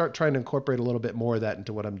to start trying to incorporate a little bit more of that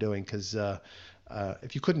into what I'm doing because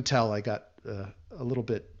if you couldn't tell, I got a little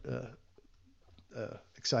bit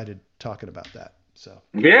excited talking about that. So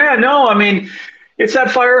it's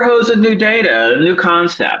that fire hose of new data, new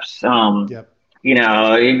concepts. You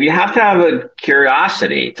have to have a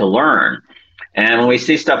curiosity to learn. And when we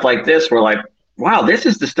see stuff like this, we're like, wow, this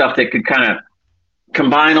is the stuff that could kind of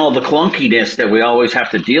combine all the clunkiness that we always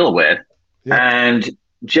have to deal with and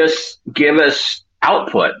just give us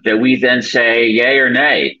output that we then say yay or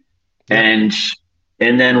nay. And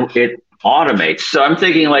then it automates. So I'm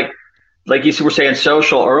thinking like you were saying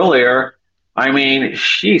social earlier. What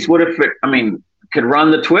if it, could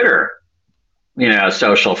run the Twitter,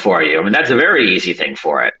 social for you. That's a very easy thing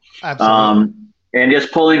for it. Absolutely. And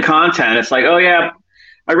just pulling content. It's like,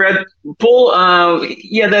 I read how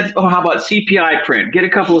about CPI print? Get a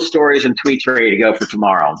couple of stories and tweets ready to go for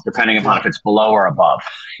tomorrow, depending upon if it's below or above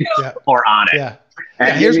or on it. Yeah.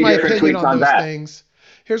 And here's my opinion on those things.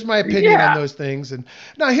 Here's my opinion on those things. And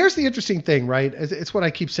now here's the interesting thing, right? It's what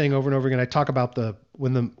I keep saying over and over again. I talk about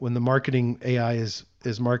when the marketing AI is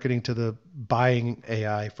marketing to the buying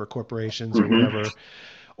AI for corporations or whatever,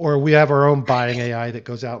 or we have our own buying AI that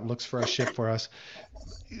goes out and looks for our shit for us.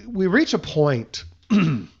 We reach a point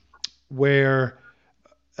where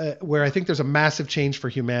I think there's a massive change for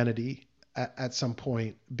humanity at some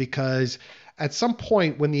point, because at some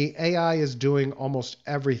point when the AI is doing almost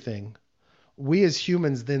everything, we as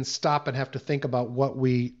humans then stop and have to think about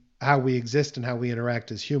how we exist and how we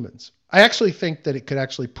interact as humans. I actually think that it could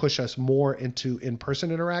actually push us more into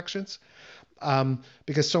in-person interactions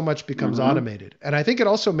because so much becomes automated. And I think it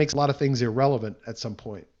also makes a lot of things irrelevant at some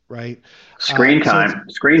point, right? Screen time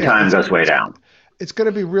goes way down. It's going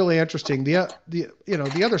to be really interesting. The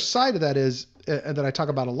other side of that is, and that I talk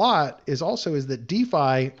about a lot, is that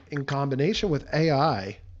DeFi in combination with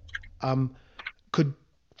AI could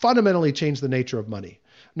fundamentally change the nature of money.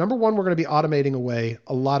 Number one, we're going to be automating away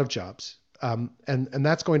a lot of jobs. And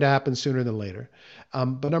that's going to happen sooner than later.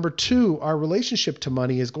 But number two, our relationship to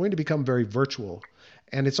money is going to become very virtual,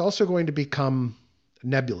 and it's also going to become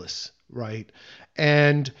nebulous, right?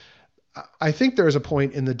 And I think there is a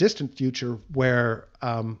point in the distant future where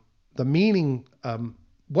the meaning,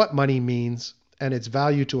 what money means and its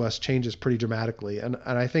value to us changes pretty dramatically. And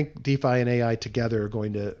I think DeFi and AI together are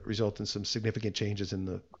going to result in some significant changes in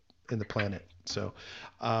the planet. So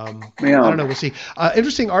I don't know. We'll see.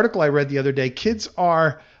 Interesting article I read the other day. Kids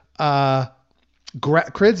and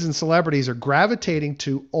celebrities are gravitating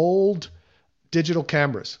to old digital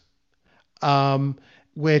cameras,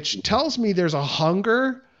 which tells me there's a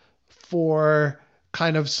hunger for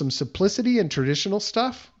kind of some simplicity and traditional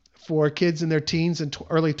stuff for kids in their teens and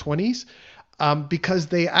early 20s, because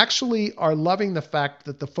they actually are loving the fact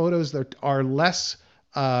that the photos that are less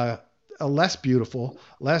beautiful,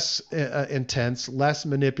 less intense, less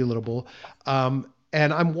manipulatable. And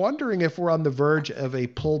I'm wondering if we're on the verge of a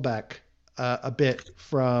pullback a bit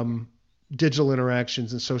from digital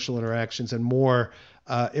interactions and social interactions and more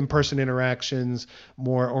in-person interactions,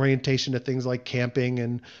 more orientation to things like camping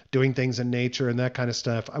and doing things in nature and that kind of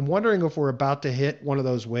stuff. I'm wondering if we're about to hit one of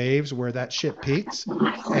those waves where that shit peaks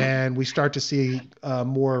and we start to see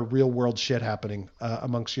more real world shit happening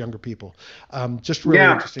amongst younger people. Just really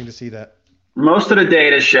interesting to see that. Most of the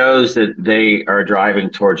data shows that they are driving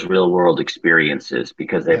towards real world experiences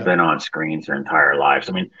because they've been on screens their entire lives.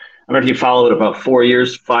 I mean, I don't know if you followed about 5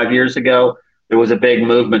 years ago, there was a big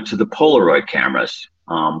movement to the Polaroid cameras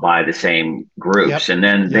by the same groups. And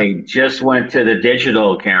then they just went to the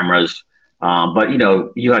digital cameras. But,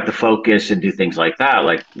 you have to focus and do things like that.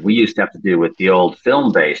 Like we used to have to do with the old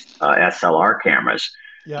film-based SLR cameras.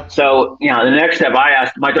 Yep. So, the next step I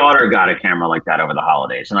asked, my daughter got a camera like that over the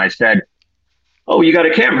holidays. And I said, "Oh, you got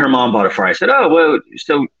a camera?" Her mom bought it for her. I said, "Oh, well,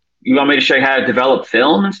 so you want me to show you how to develop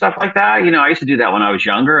film and stuff like that?" I used to do that when I was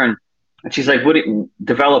younger. And she's like,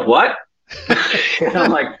 "Develop what?" And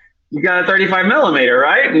I'm like, "You got a 35 millimeter,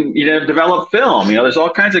 right? And develop film. There's all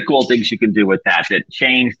kinds of cool things you can do with that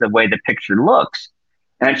change the way the picture looks."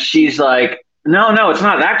 And she's like, No, it's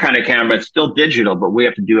not that kind of camera. It's still digital, but we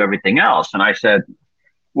have to do everything else." And I said,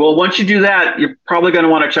 "Well, once you do that, you're probably going to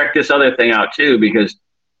want to check this other thing out too, because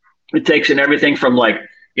it takes in everything from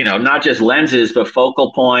not just lenses, but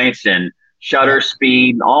focal points and shutter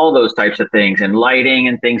speed, all those types of things, and lighting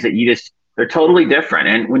and things that they're totally different.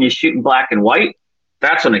 And when you shoot in black and white,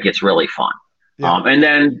 that's when it gets really fun." And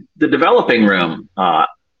then the developing room,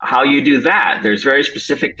 how you do that. There's very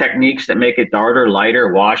specific techniques that make it darker,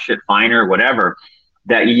 lighter, wash it finer, whatever,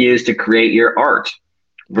 that you use to create your art.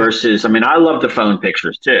 Versus, I love the phone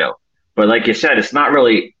pictures too, but like you said, it's not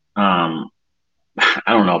really, I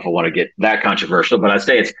don't know if I want to get that controversial, but I'd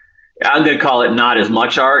say I'm going to call it not as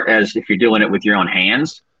much art as if you're doing it with your own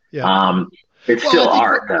hands. It's still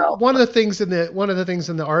art though. One of the things in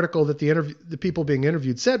the article that the people being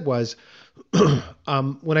interviewed said was,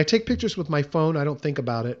 when I take pictures with my phone, I don't think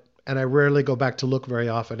about it, and I rarely go back to look very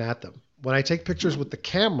often at them. When I take pictures with the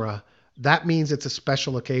camera, that means it's a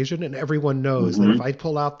special occasion, and everyone knows that if I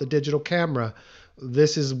pull out the digital camera,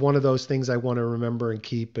 this is one of those things I want to remember and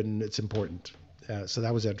keep, and it's important. So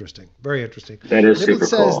that was interesting. Very interesting. That is super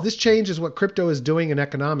cool. This change is what crypto is doing in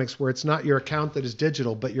economics, where it's not your account that is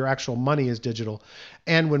digital, but your actual money is digital.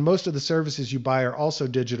 And when most of the services you buy are also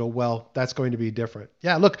digital, well, that's going to be different.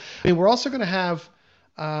 Yeah, look, we're also going to have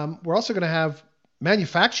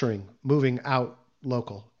manufacturing moving out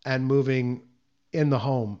local and moving in the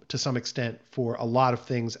home to some extent for a lot of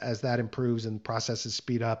things as that improves and processes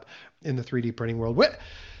speed up in the 3D printing world.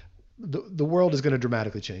 The world is going to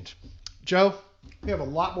dramatically change. Joe, we have a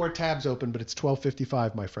lot more tabs open, but it's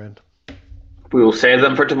 12:55, my friend. We will save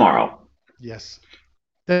them for tomorrow. Yes.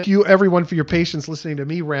 Thank you, everyone, for your patience listening to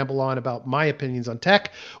me ramble on about my opinions on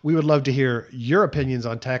tech. We would love to hear your opinions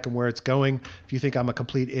on tech and where it's going. If you think I'm a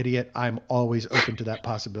complete idiot, I'm always open to that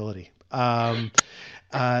possibility.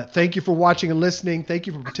 Thank you for watching and listening. Thank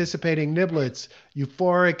you for participating. Niblets,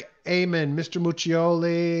 Euphoric, Amen, Mr.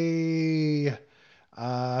 Muccioli.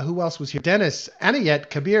 Who else was here? Dennis, Anayet,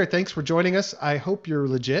 Kabir, thanks for joining us. I hope you're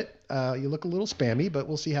legit. You look a little spammy, but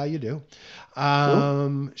we'll see how you do.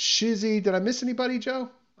 Shizzy, did I miss anybody, Joe?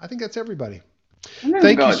 I think that's everybody.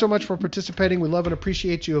 Thank you so much for participating. We love and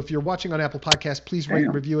appreciate you. If you're watching on Apple Podcasts, please rate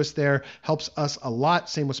and review us there. Helps us a lot.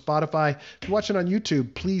 Same with Spotify. If you're watching on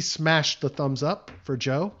YouTube, please smash the thumbs up for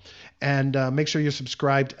Joe. And make sure you're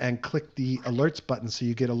subscribed and click the alerts button so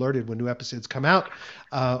you get alerted when new episodes come out.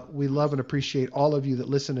 We love and appreciate all of you that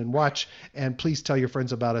listen and watch. And please tell your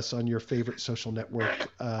friends about us on your favorite social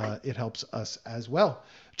network. It helps us as well.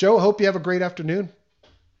 Joe, I hope you have a great afternoon.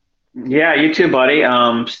 Yeah, you too, buddy.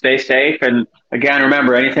 Stay safe. And again,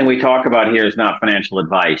 remember, anything we talk about here is not financial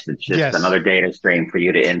advice. It's just another data stream for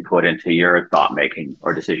you to input into your thought-making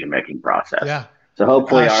or decision-making process. Yeah. So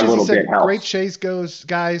hopefully our little bit helps. Great chase goes,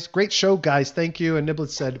 guys. Great show, guys. Thank you. And Niblet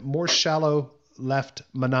said, more shallow left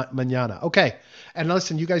mañana. Okay. And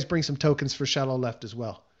listen, you guys bring some tokens for shallow left as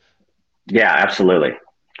well. Yeah, absolutely.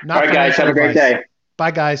 All right, guys. Have a great day.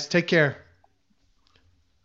 Bye, guys. Take care.